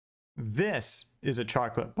This is a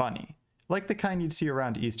chocolate bunny, like the kind you'd see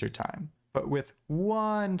around Easter time, but with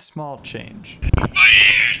one small change. My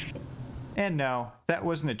ears! And no, that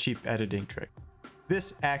wasn't a cheap editing trick.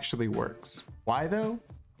 This actually works. Why though?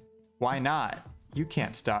 Why not? You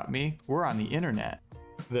can't stop me. We're on the internet.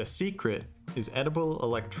 The secret is edible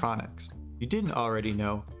electronics. You didn't already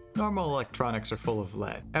know, normal electronics are full of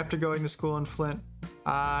lead. After going to school in Flint,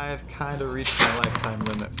 I've kind of reached my lifetime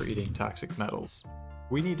limit for eating toxic metals.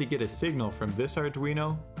 We need to get a signal from this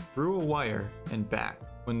Arduino through a wire and back.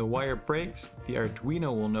 When the wire breaks, the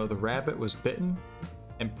Arduino will know the rabbit was bitten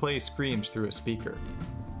and play screams through a speaker.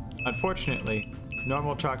 Unfortunately,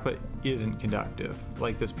 normal chocolate isn't conductive,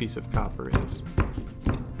 like this piece of copper is.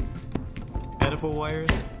 Edible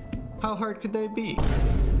wires? How hard could they be?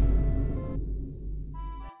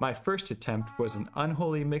 My first attempt was an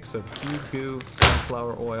unholy mix of goo,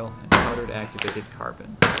 sunflower oil, and powdered activated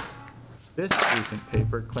carbon. This recent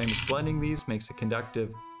paper claims blending these makes a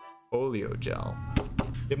conductive oleogel.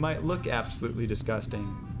 It might look absolutely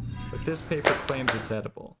disgusting, but this paper claims it's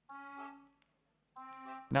edible.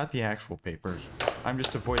 Not the actual paper. I'm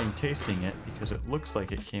just avoiding tasting it because it looks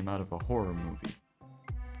like it came out of a horror movie.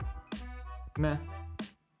 Meh.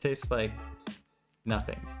 Tastes like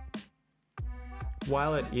nothing.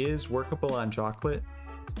 While it is workable on chocolate,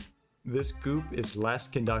 this goop is less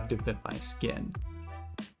conductive than my skin.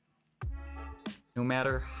 No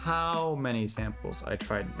matter how many samples I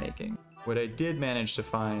tried making, what I did manage to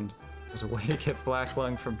find was a way to get black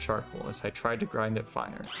lung from charcoal as I tried to grind it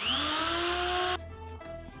finer.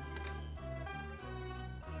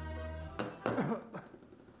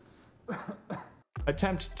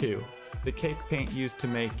 Attempt 2. The cake paint used to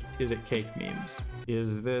make Is It Cake memes.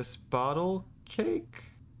 Is this bottle cake?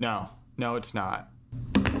 No, it's not.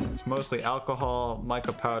 It's mostly alcohol,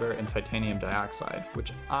 mica powder, and titanium dioxide,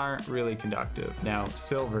 which aren't really conductive. Now,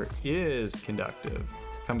 silver is conductive,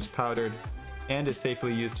 comes powdered, and is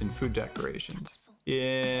safely used in food decorations,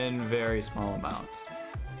 in very small amounts.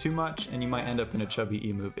 Too much, and you might end up in a chubby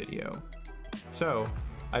emu video. So,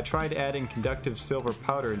 I tried adding conductive silver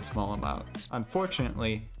powder in small amounts.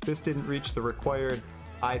 Unfortunately, this didn't reach the required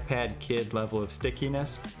iPad kid level of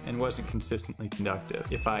stickiness and wasn't consistently conductive.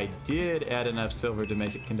 If I did add enough silver to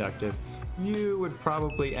make it conductive, you would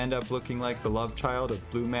probably end up looking like the love child of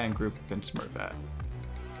Blue Man Group and Smurfette.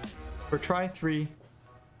 For try 3,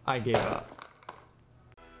 I gave up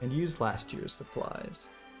and used last year's supplies.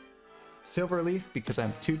 Silver leaf because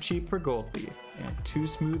I'm too cheap for gold leaf and too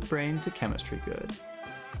smooth-brained to chemistry good.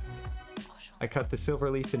 I cut the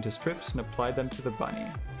silver leaf into strips and applied them to the bunny.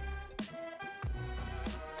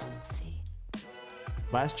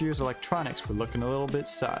 Last year's electronics were looking a little bit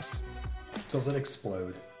sus. Does it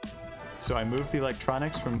explode? So I moved the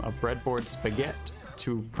electronics from a breadboard spaghetti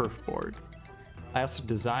to a perf board. I also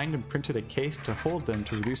designed and printed a case to hold them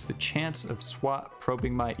to reduce the chance of SWAT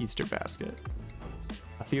probing my Easter basket.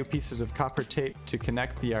 A few pieces of copper tape to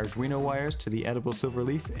connect the Arduino wires to the edible silver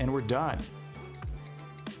leaf, and we're done.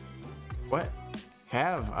 What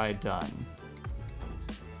have I done?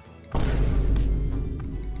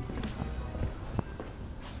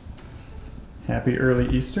 Happy early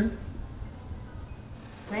Easter.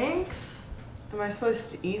 Thanks. Am I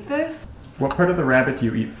supposed to eat this? What part of the rabbit do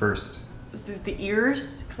you eat first? The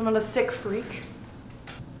ears? Because I'm not a sick freak.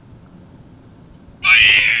 My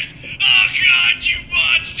ears! Oh god, you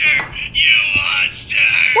monster! You monster!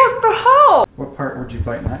 What the hell? What part would you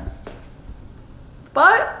bite next?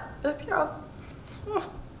 But the throat. No,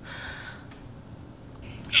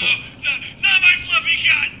 not my fluffy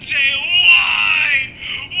cottontail! Why?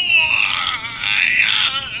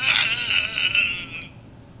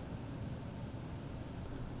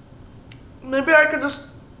 Maybe I could just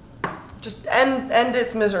end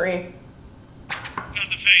its misery. Not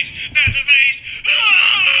the face! Not the face!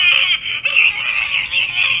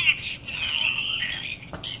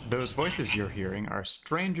 Those voices you're hearing are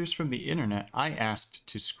strangers from the internet I asked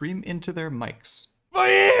to scream into their mics. My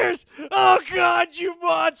ears! Oh god, you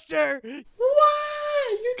monster!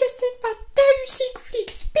 Why? You just ate my damn sick freak.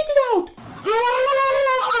 Spit it out!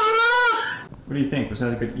 What do you think? Was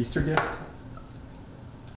that a good Easter gift?